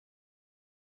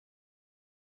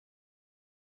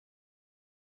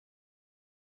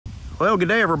Well, good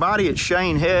day everybody. It's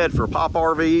Shane Head for Pop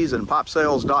RVs and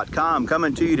PopSales.com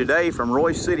coming to you today from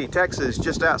Royse City, Texas,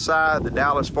 just outside the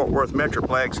Dallas-Fort Worth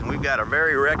Metroplex. And we've got a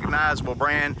very recognizable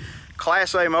brand,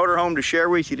 Class A motorhome to share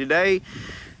with you today.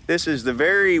 This is the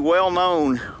very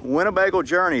well-known Winnebago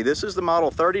Journey. This is the model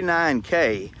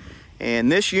 39K.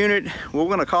 And this unit, we're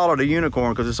going to call it a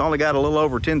unicorn because it's only got a little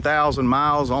over 10,000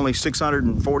 miles, only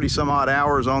 640 some odd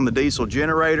hours on the diesel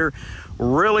generator.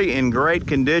 Really in great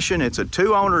condition. It's a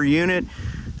two-owner unit,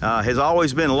 has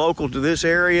always been local to this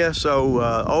area, so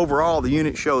overall the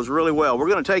unit shows really well. We're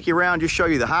going to take you around, just show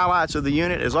you the highlights of the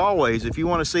unit. As always, if you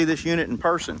want to see this unit in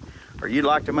person, or you'd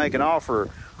like to make an offer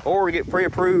or get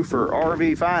pre-approved for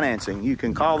RV financing, you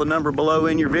can call the number below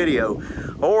in your video,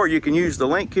 or you can use the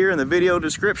link here in the video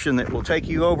description that will take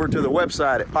you over to the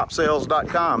website at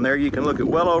popsales.com. There you can look at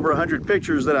well over 100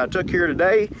 pictures that I took here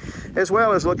today, as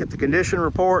well as look at the condition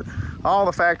report, all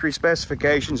the factory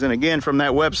specifications, and again, from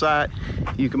that website,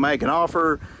 you can make an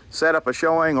offer, set up a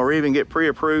showing, or even get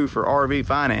pre-approved for RV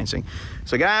financing.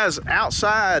 So guys,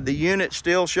 outside the unit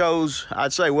still shows,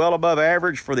 I'd say, well above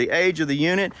average for the age of the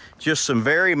unit. Just some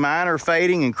very minor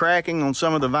fading and cracking on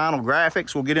some of the vinyl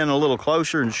graphics. We'll get in a little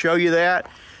closer and show you that.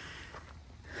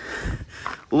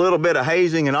 A little bit of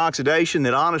hazing and oxidation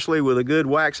that honestly, with a good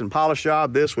wax and polish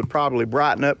job, this would probably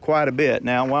brighten up quite a bit.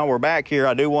 Now, while we're back here,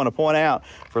 I do want to point out,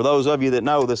 for those of you that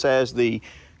know, this has the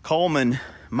Coleman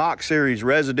Mach Series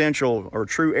residential or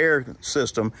true air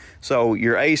system. So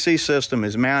your AC system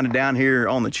is mounted down here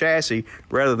on the chassis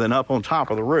rather than up on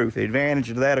top of the roof. The advantage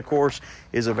of that, of course,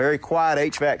 is a very quiet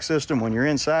HVAC system when you're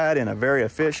inside and a very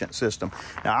efficient system.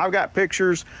 Now, I've got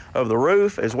pictures of the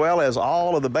roof as well as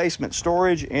all of the basement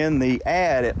storage in the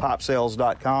ad at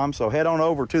popsales.com. So head on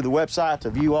over to the website to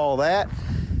view all that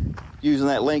using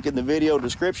that link in the video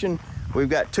description. We've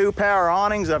got two power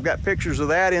awnings. I've got pictures of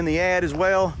that in the ad as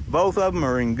well. Both of them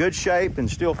are in good shape and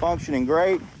still functioning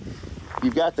great.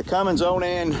 You've got the Cummins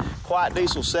Onan Quiet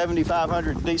Diesel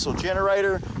 7500 diesel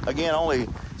generator. Again, only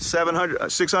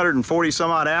 640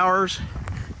 some odd hours.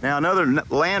 Now, another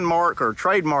landmark, or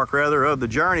trademark rather, of the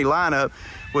Journey lineup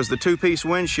was the two-piece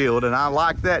windshield. And I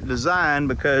like that design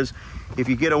because if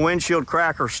you get a windshield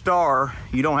crack or star,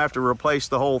 you don't have to replace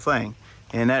the whole thing.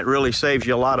 And that really saves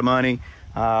you a lot of money.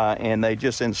 And they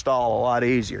just install a lot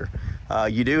easier.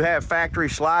 You do have factory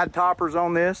slide toppers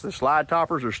on this. The slide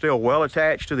toppers are still well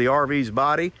attached to the RV's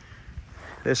body.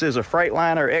 This is a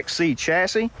Freightliner XC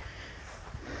chassis.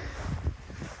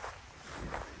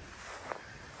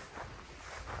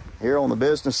 Here on the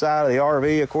business side of the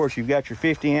RV, of course, you've got your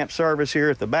 50 amp service here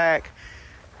at the back.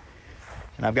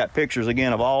 And I've got pictures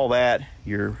again of all that,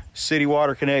 your city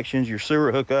water connections, your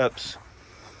sewer hookups.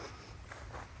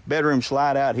 Bedroom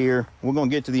slide out here. We're going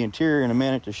to get to the interior in a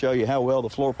minute to show you how well the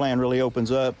floor plan really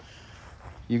opens up.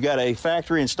 You've got a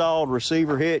factory installed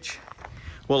receiver hitch.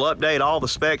 We'll update all the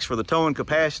specs for the towing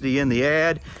capacity in the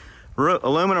ad.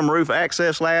 Aluminum roof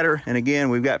access ladder, and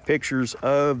again, we've got pictures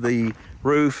of the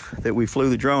roof that we flew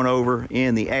the drone over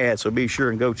in the ad, so be sure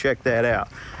and go check that out.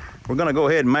 We're going to go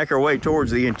ahead and make our way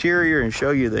towards the interior and show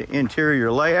you the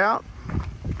interior layout.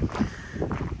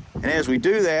 And as we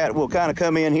do that, we'll kind of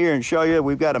come in here and show you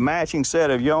we've got a matching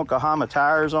set of Yokohama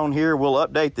tires on here. We'll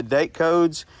update the date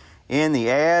codes in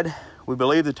the ad. We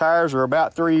believe the tires are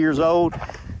about 3 years old.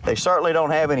 They certainly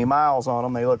don't have any miles on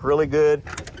them. They look really good.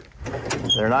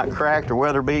 They're not cracked or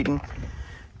weather beaten.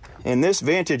 In this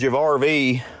vintage of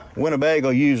RV, Winnebago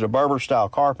used a Berber style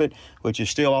carpet, which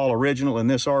is still all original in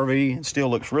this RV. It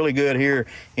still looks really good here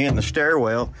in the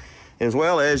stairwell. As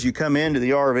well as you come into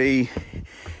the RV,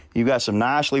 you've got some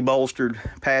nicely bolstered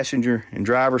passenger and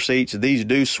driver seats. These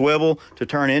do swivel to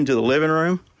turn into the living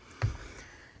room.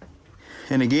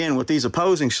 And again, with these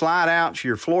opposing slide outs,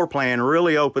 your floor plan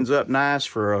really opens up nice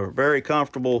for a very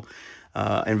comfortable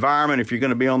environment if you're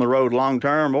going to be on the road long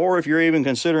term, or if you're even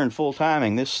considering full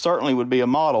timing. This certainly would be a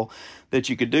model that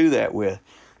you could do that with.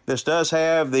 This does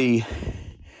have the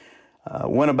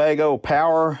Winnebago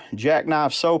Power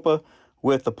Jackknife Sofa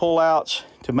with the pullouts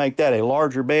to make that a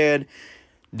larger bed.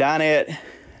 Dinette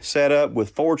setup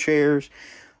with 4 chairs.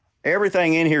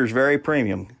 Everything in here is very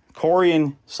premium.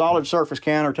 Corian solid surface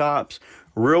countertops,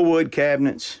 real wood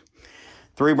cabinets,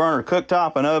 3-burner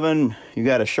cooktop and oven. You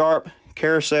got a Sharp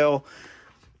carousel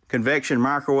convection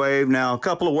microwave. Now, a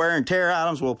couple of wear and tear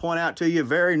items we'll point out to you.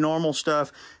 Very normal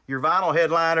stuff. Your vinyl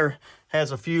headliner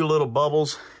has a few little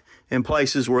bubbles in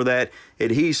places where that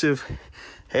adhesive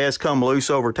has come loose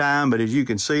over time, but as you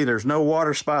can see, there's no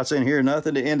water spots in here,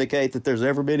 nothing to indicate that there's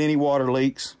ever been any water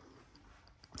leaks.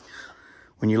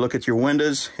 When you look at your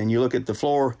windows and you look at the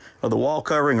floor of the wall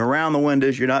covering around the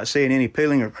windows, you're not seeing any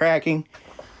peeling or cracking.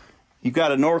 You've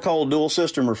got a Norcold dual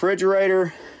system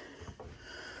refrigerator,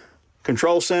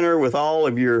 control center with all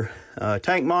of your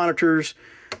tank monitors,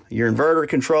 your inverter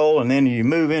control, and then you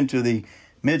move into the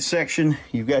midsection.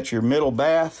 You've got your middle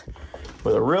bath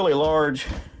with a really large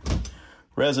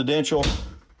residential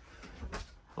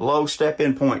low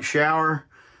step-in point shower,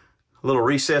 a little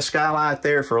recessed skylight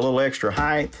there for a little extra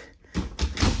height.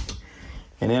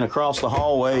 And then across the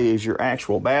hallway is your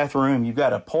actual bathroom. You've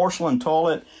got a porcelain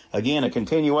toilet, again, a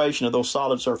continuation of those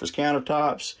solid surface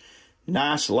countertops.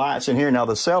 Nice lights in here. Now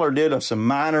the seller did some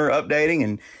minor updating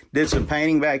and did some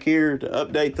painting back here to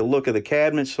update the look of the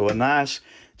cabinets. So a nice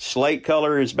slate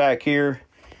color is back here.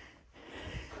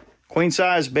 Queen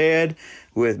size bed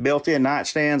with built-in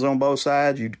nightstands on both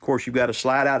sides. Of course, you've got a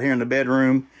slide out here in the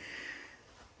bedroom.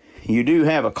 You do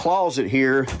have a closet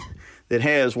here that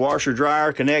has washer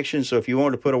dryer connections. So if you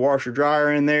want to put a washer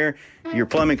dryer in there, your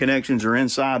plumbing connections are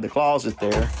inside the closet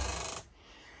there.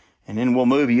 And then we'll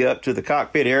move you up to the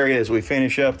cockpit area as we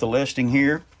finish up the listing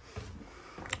here.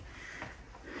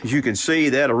 As you can see,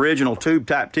 that original tube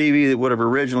type TV that would have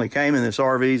originally came in this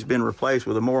RV has been replaced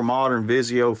with a more modern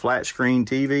Vizio flat screen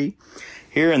TV.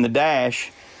 Here in the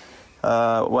dash,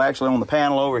 well, actually on the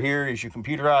panel over here is your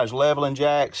computerized leveling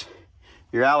jacks,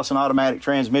 your Allison automatic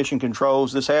transmission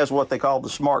controls. This has what they call the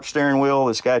smart steering wheel.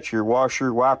 It's got your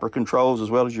washer, wiper controls, as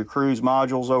well as your cruise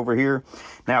modules over here.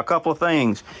 Now, a couple of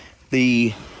things.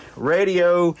 The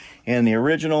radio and the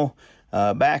original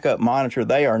backup monitor,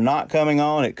 they are not coming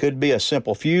on. It could be a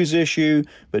simple fuse issue,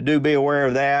 but do be aware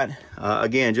of that.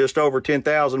 Again, just over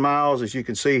 10,000 miles, as you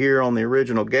can see here on the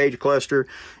original gauge cluster.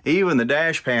 Even the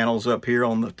dash panels up here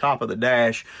on the top of the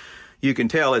dash, you can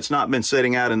tell it's not been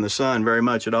sitting out in the sun very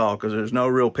much at all, because there's no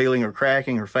real peeling or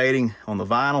cracking or fading on the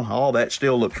vinyl. All that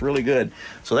still looks really good.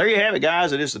 So there you have it,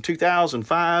 guys. It is the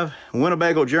 2005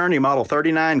 Winnebago Journey Model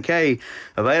 39K,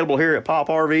 available here at Pop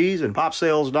RVs and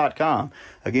popsales.com.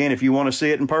 Again, if you want to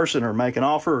see it in person or make an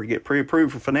offer or get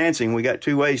pre-approved for financing, we got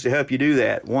two ways to help you do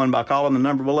that. One, by calling the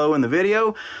number below in the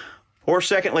video, or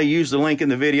secondly, use the link in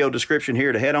the video description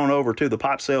here to head on over to the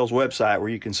Pop Sales website, where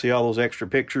you can see all those extra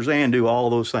pictures and do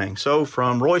all those things. So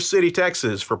from Royse City,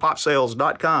 Texas, for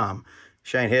popsales.com,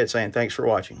 Shane Head saying thanks for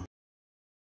watching.